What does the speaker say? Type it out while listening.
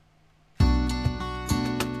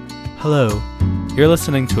Hello, you're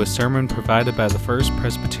listening to a sermon provided by the First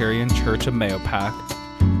Presbyterian Church of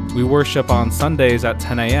Mahopac. We worship on Sundays at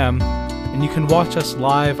 10 a.m., and you can watch us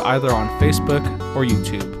live either on Facebook or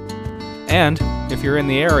YouTube. And if you're in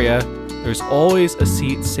the area, there's always a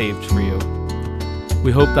seat saved for you.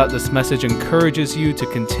 We hope that this message encourages you to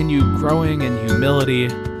continue growing in humility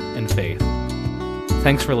and faith.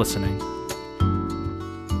 Thanks for listening.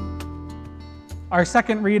 Our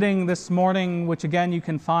second reading this morning, which again you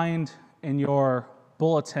can find in your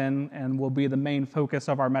bulletin and will be the main focus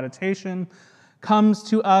of our meditation, comes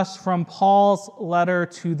to us from Paul's letter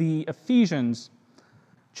to the Ephesians,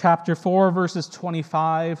 chapter 4, verses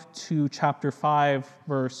 25 to chapter 5,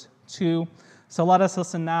 verse 2. So let us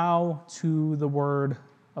listen now to the word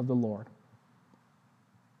of the Lord.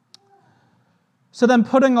 So then,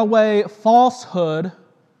 putting away falsehood,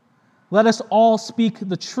 let us all speak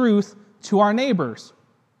the truth to our neighbors,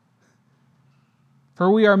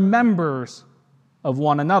 for we are members of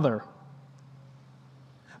one another.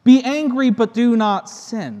 Be angry, but do not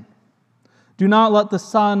sin. Do not let the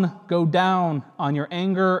sun go down on your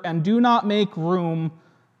anger, and do not make room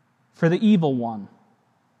for the evil one.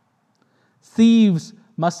 Thieves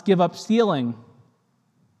must give up stealing.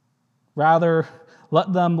 Rather,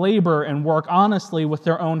 let them labor and work honestly with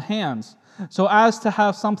their own hands, so as to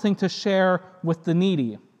have something to share with the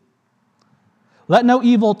needy. Let no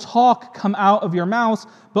evil talk come out of your mouths,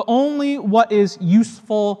 but only what is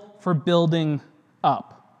useful for building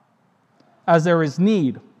up, as there is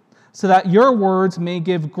need, so that your words may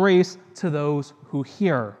give grace to those who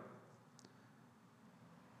hear.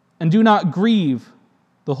 And do not grieve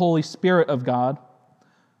the Holy Spirit of God,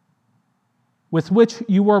 with which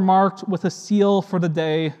you were marked with a seal for the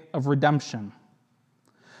day of redemption.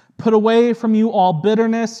 Put away from you all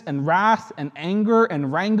bitterness and wrath and anger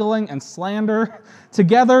and wrangling and slander,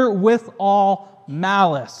 together with all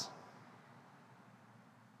malice.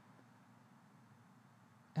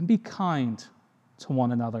 And be kind to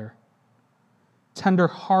one another,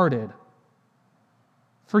 tender-hearted,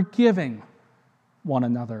 forgiving one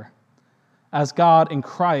another, as God in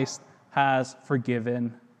Christ has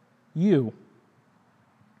forgiven you.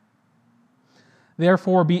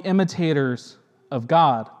 Therefore, be imitators of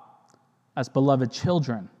God as beloved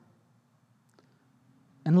children,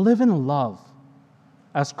 and live in love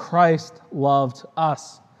as Christ loved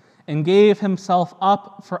us and gave himself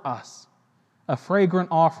up for us, a fragrant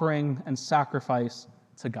offering and sacrifice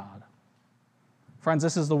to God. Friends,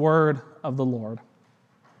 this is the word of the Lord.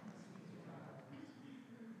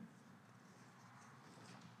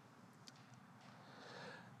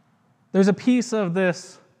 There's a piece of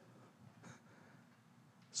this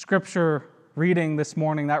scripture reading this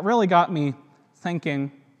morning that really got me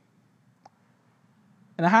thinking.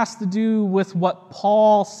 And it has to do with what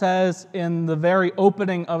Paul says in the very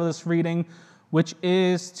opening of this reading, which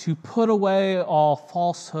is to put away all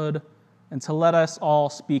falsehood and to let us all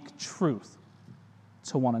speak truth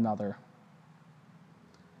to one another.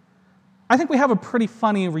 I think we have a pretty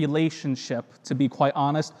funny relationship, to be quite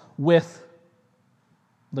honest, with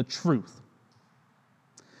the truth.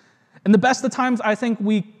 In the best of times, I think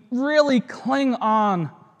we really cling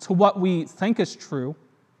on to what we think is true,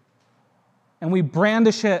 and we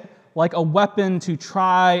brandish it like a weapon to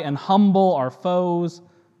try and humble our foes,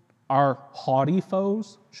 our haughty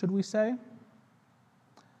foes, should we say.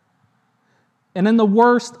 And in the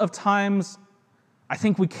worst of times, I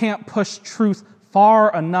think we can't push truth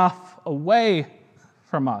far enough away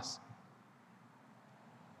from us.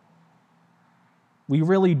 We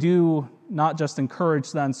really do not just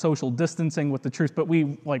encourage then social distancing with the truth, but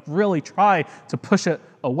we really try to push it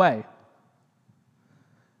away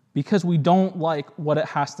because we don't like what it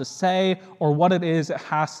has to say or what it is it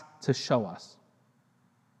has to show us.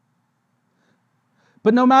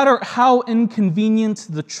 But no matter how inconvenient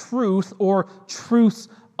the truth or truths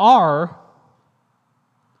are,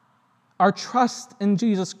 our trust in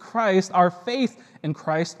Jesus Christ, our faith in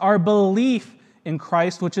Christ, our belief in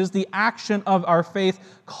Christ, which is the action of our faith,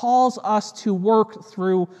 calls us to work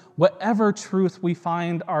through whatever truth we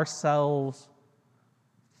find ourselves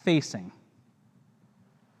facing.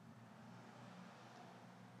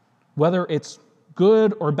 Whether it's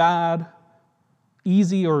good or bad,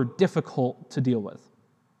 easy or difficult to deal with.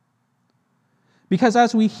 Because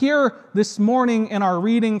as we hear this morning in our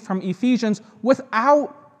reading from Ephesians,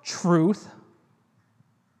 without truth,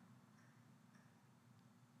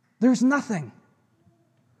 there's nothing.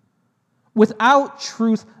 Without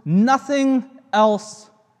truth, nothing else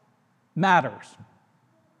matters.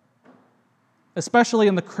 Especially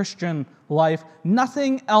in the Christian life,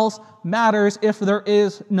 nothing else matters if there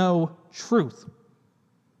is no truth.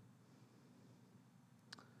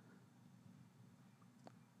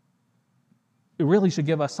 it really should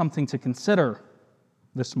give us something to consider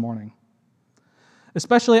this morning,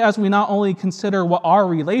 especially as we not only consider what our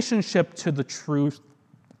relationship to the truth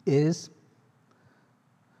is,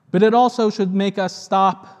 but it also should make us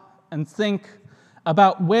stop and think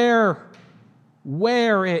about where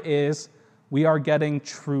it is we are getting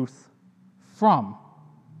truth from.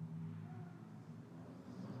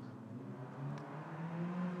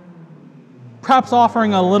 Perhaps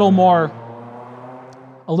offering a little more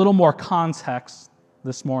context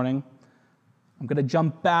this morning, I'm going to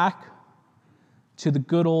jump back to the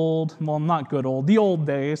old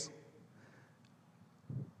days,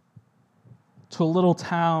 to a little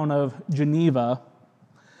town of Geneva,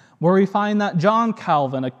 where we find that John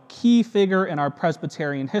Calvin, a key figure in our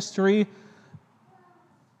Presbyterian history,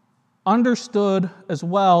 understood as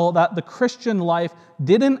well that the Christian life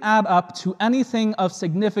didn't add up to anything of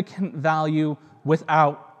significant value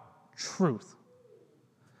without truth.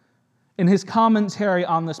 In his commentary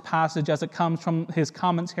on this passage, as it comes from his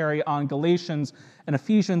commentary on Galatians and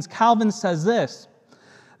Ephesians, Calvin says this,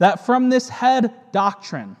 that from this head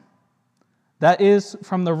doctrine, that is,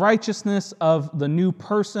 from the righteousness of the new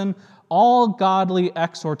person, all godly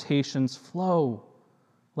exhortations flow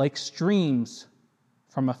like streams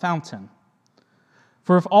from a fountain.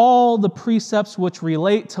 For if all the precepts which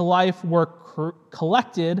relate to life were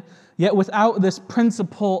collected, yet without this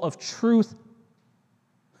principle of truth,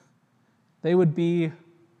 they would be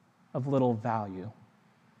of little value.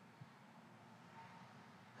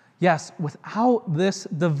 Yes, without this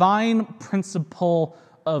divine principle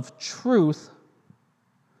of truth,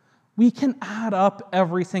 we can add up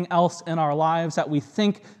everything else in our lives that we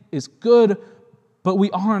think is good, but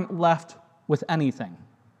we aren't left with anything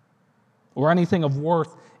or anything of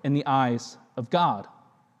worth in the eyes of God.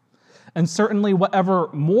 And certainly whatever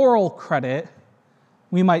moral credit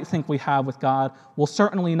we might think we have with God will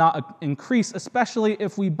certainly not increase, especially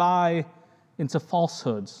if we buy into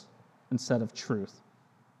falsehoods instead of truth.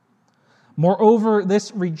 Moreover,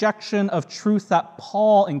 this rejection of truth that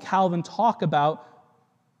Paul and Calvin talk about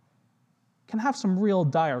can have some real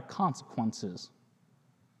dire consequences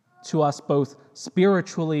to us both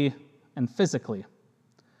spiritually and physically.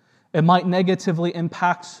 It might negatively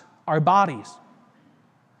impact our bodies,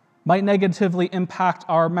 might negatively impact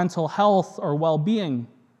our mental health or well-being,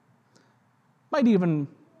 might even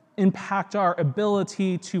impact our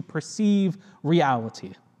ability to perceive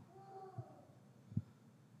reality.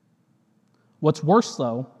 What's worse,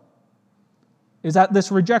 though, is that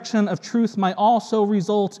this rejection of truth might also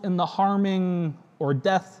result in the harming or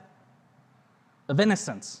death of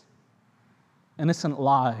innocent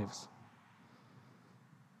lives.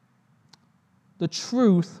 The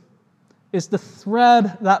truth is the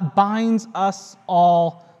thread that binds us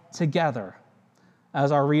all together,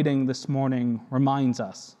 as our reading this morning reminds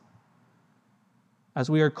us, as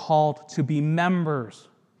we are called to be members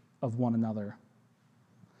of one another.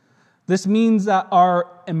 This means that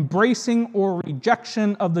our embracing or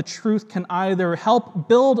rejection of the truth can either help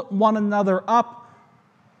build one another up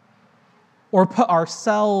or put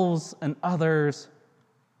ourselves and others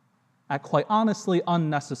at, quite honestly,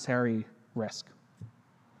 unnecessary risk.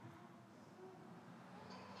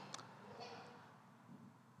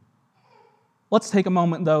 Let's take a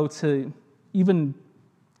moment, though, to even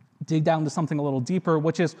dig down to something a little deeper,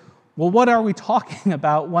 which is, well, what are we talking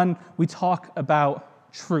about when we talk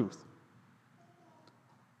about truth?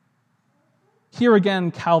 Here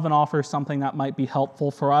again, Calvin offers something that might be helpful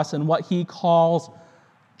for us in what he calls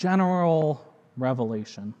general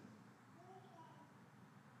revelation.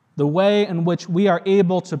 The way in which we are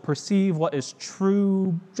able to perceive what is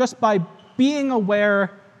true just by being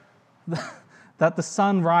aware that the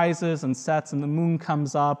sun rises and sets and the moon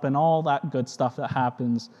comes up and all that good stuff that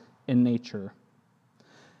happens in nature.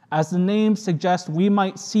 As the name suggests, we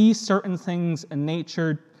might see certain things in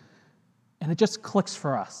nature and it just clicks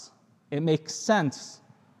for us. It makes sense.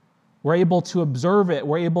 We're able to observe it.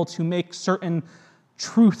 We're able to make certain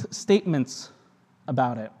truth statements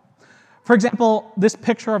about it. For example, this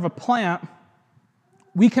picture of a plant,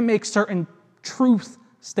 we can make certain truth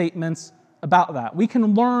statements about that. We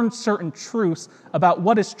can learn certain truths about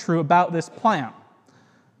what is true about this plant.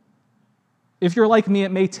 If you're like me,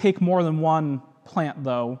 it may take more than one plant,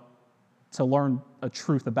 though, to learn a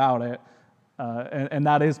truth about it, and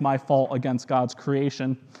that is my fault against God's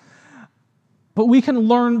creation. But we can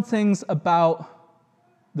learn things about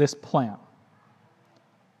this plant.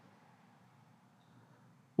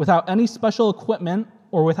 Without any special equipment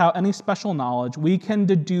or without any special knowledge, we can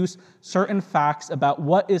deduce certain facts about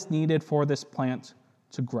what is needed for this plant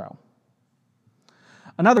to grow.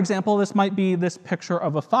 Another example, this might be this picture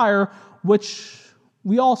of a fire, which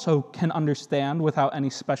we also can understand without any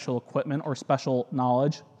special equipment or special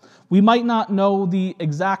knowledge. We might not know the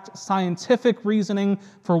exact scientific reasoning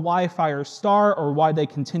for why fires start or why they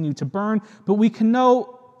continue to burn, but we can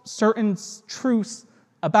know certain truths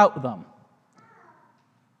about them.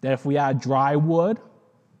 That if we add dry wood,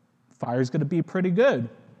 fire's going to be pretty good.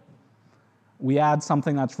 We add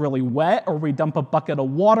something that's really wet or we dump a bucket of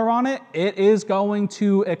water on it, it is going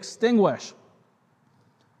to extinguish.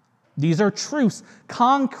 These are truths,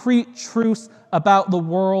 concrete truths about the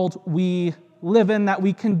world we live in that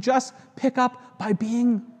we can just pick up by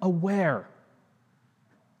being aware.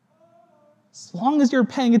 As long as you're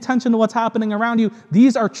paying attention to what's happening around you,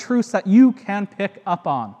 these are truths that you can pick up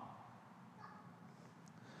on.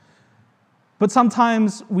 But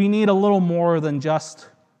sometimes we need a little more than just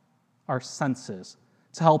our senses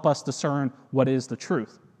to help us discern what is the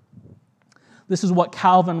truth. This is what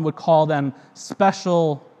Calvin would call then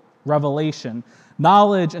special revelation,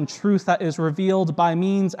 knowledge and truth that is revealed by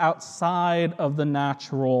means outside of the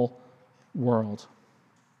natural world.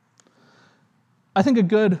 I think a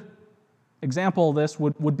good example of this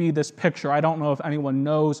would be this picture. I don't know if anyone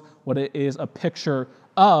knows what it is a picture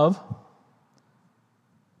of.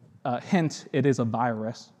 Hint, it is a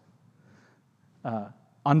virus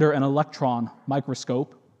under an electron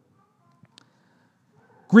microscope.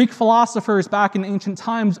 Greek philosophers back in ancient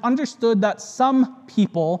times understood that some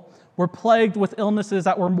people were plagued with illnesses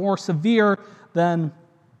that were more severe than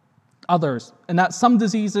others, and that some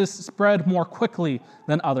diseases spread more quickly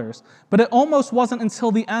than others. But it almost wasn't until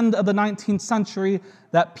the end of the 19th century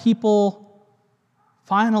that people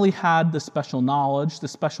finally had the special knowledge, the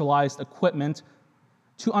specialized equipment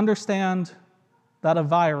to understand that a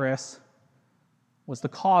virus was the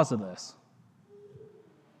cause of this.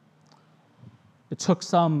 It took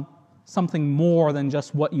something more than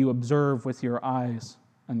just what you observe with your eyes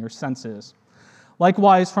and your senses.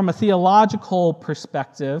 Likewise, from a theological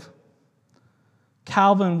perspective,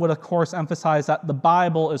 Calvin would, of course, emphasize that the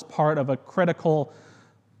Bible is part of a critical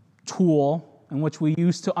tool in which we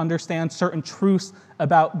use to understand certain truths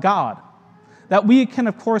about God. That we can,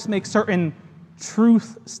 of course, make certain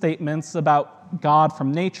truth statements about God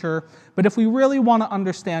from nature, but if we really want to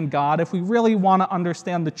understand God, if we really want to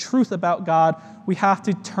understand the truth about God, we have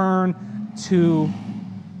to turn to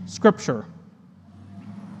Scripture.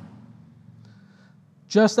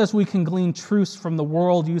 Just as we can glean truths from the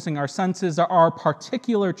world using our senses, there are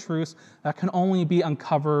particular truths that can only be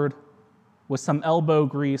uncovered with some elbow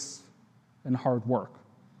grease and hard work.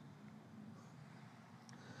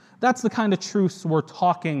 That's the kind of truths we're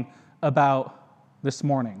talking about this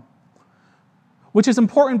morning. Which is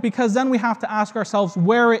important because then we have to ask ourselves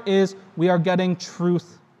where it is we are getting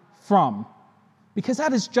truth from. Because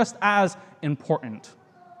that is just as important.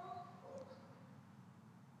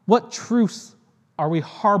 What truths are we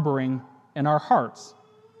harboring in our hearts?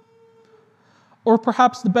 Or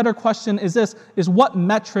perhaps the better question is this, is what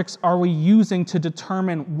metrics are we using to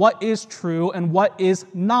determine what is true and what is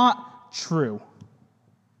not true?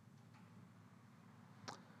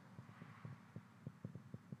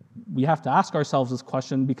 We have to ask ourselves this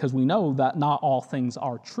question because we know that not all things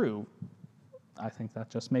are true. I think that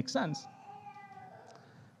just makes sense.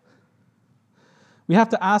 We have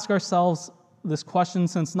to ask ourselves this question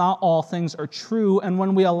since not all things are true, and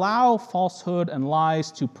when we allow falsehood and lies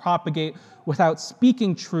to propagate without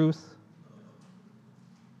speaking truth,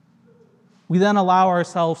 we then allow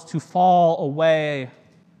ourselves to fall away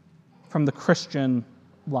from the Christian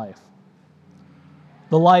life.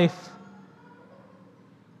 The life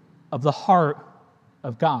of the heart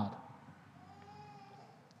of God.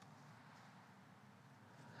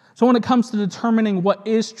 So when it comes to determining what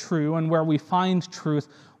is true and where we find truth,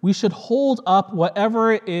 we should hold up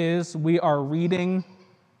whatever it is we are reading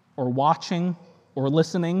or watching or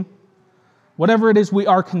listening, whatever it is we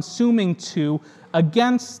are consuming to,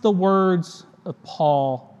 against the words of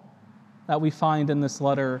Paul that we find in this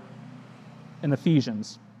letter in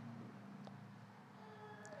Ephesians.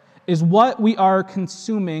 Is what we are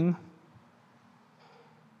consuming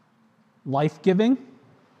life-giving?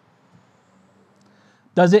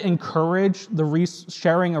 Does it encourage the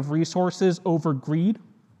sharing of resources over greed?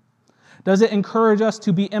 Does it encourage us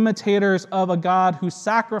to be imitators of a God who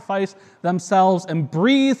sacrificed themselves and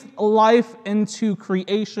breathed life into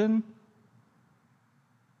creation?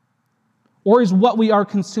 Or is what we are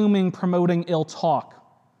consuming promoting ill talk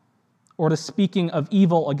or the speaking of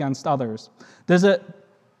evil against others? Does it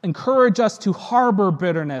encourage us to harbor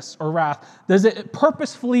bitterness or wrath? Does it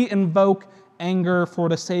purposefully invoke anger for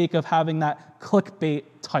the sake of having that clickbait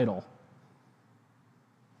title?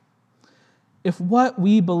 If what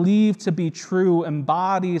we believe to be true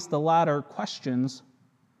embodies the latter questions,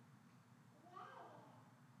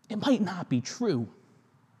 it might not be true.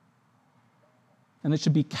 And it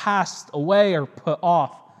should be cast away or put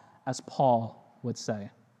off, as Paul would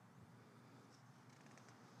say.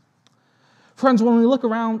 Friends, when we look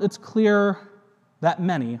around, it's clear that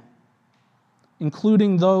many,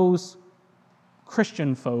 including those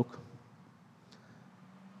Christian folk,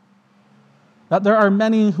 that there are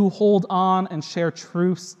many who hold on and share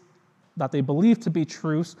truths that they believe to be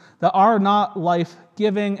truths that are not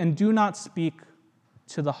life-giving and do not speak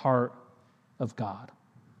to the heart of God.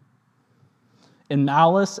 In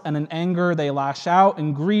malice and in anger, they lash out.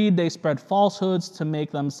 In greed, they spread falsehoods to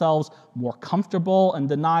make themselves more comfortable and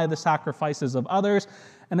deny the sacrifices of others.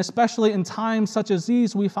 And especially in times such as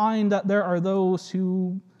these, we find that there are those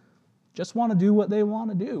who just want to do what they want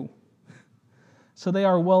to do. So they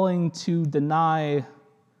are willing to deny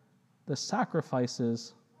the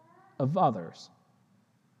sacrifices of others.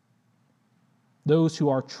 Those who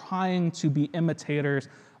are trying to be imitators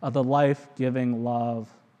of the life-giving love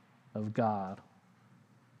of God.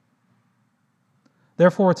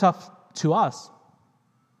 Therefore, it's up to us,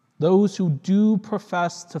 those who do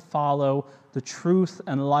profess to follow the truth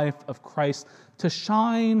and life of Christ, to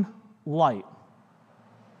shine light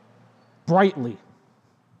brightly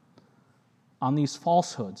on these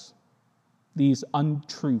falsehoods, these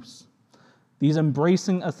untruths, these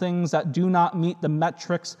embracing of things that do not meet the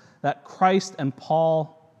metrics that Christ and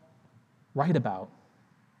Paul write about.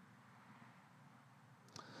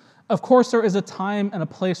 Of course, there is a time and a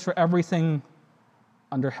place for everything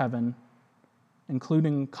under heaven,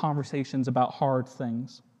 including conversations about hard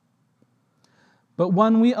things. But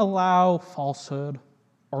when we allow falsehood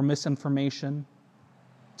or misinformation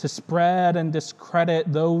to spread and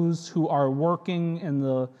discredit those who are working in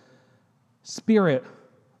the Spirit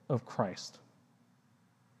of Christ,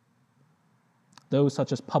 those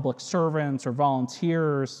such as public servants or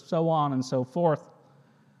volunteers, so on and so forth,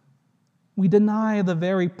 we deny the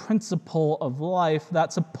very principle of life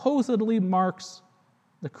that supposedly marks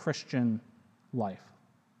the Christian life.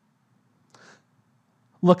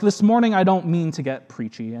 Look, this morning I don't mean to get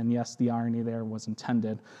preachy, and yes, the irony there was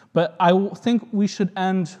intended, but I think we should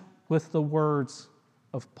end with the words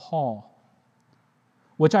of Paul,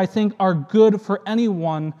 which I think are good for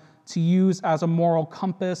anyone to use as a moral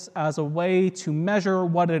compass, as a way to measure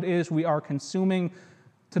what it is we are consuming,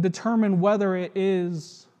 to determine whether it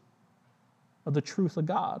is of the truth of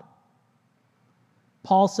God.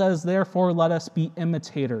 Paul says, therefore, let us be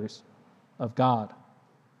imitators of God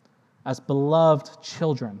as beloved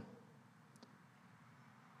children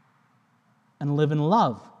and live in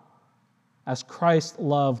love as Christ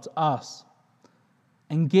loved us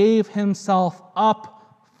and gave himself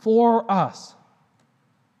up for us,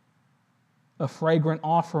 a fragrant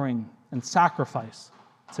offering and sacrifice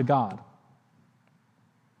to God.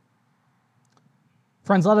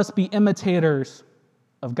 Friends, let us be imitators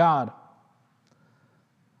of God.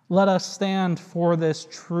 Let us stand for this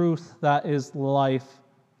truth that is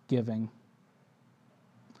life-giving.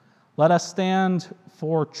 Let us stand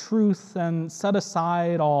for truth and set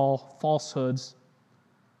aside all falsehoods.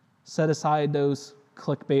 Set aside those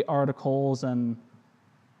clickbait articles and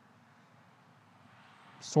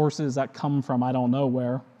sources that come from I don't know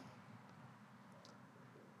where.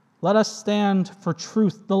 Let us stand for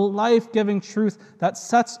truth, the life-giving truth that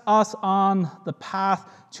sets us on the path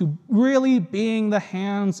to really being the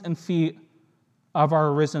hands and feet of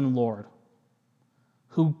our risen Lord,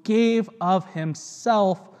 who gave of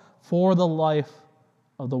himself for the life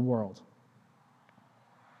of the world.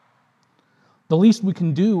 The least we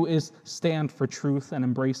can do is stand for truth and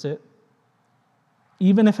embrace it,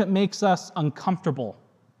 even if it makes us uncomfortable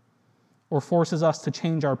or forces us to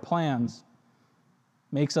change our plans,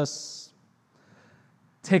 makes us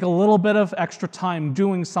take a little bit of extra time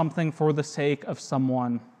doing something for the sake of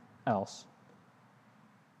someone else.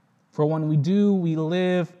 For when we do, we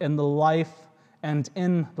live in the life and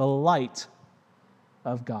in the light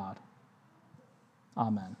of God.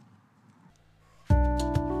 Amen.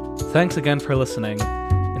 Thanks again for listening,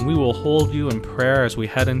 and we will hold you in prayer as we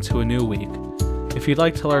head into a new week. If you'd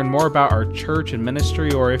like to learn more about our church and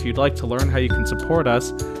ministry, or if you'd like to learn how you can support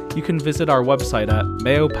us, you can visit our website at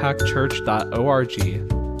mayopacchurch.org.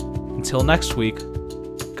 Until next week,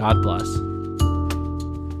 God bless.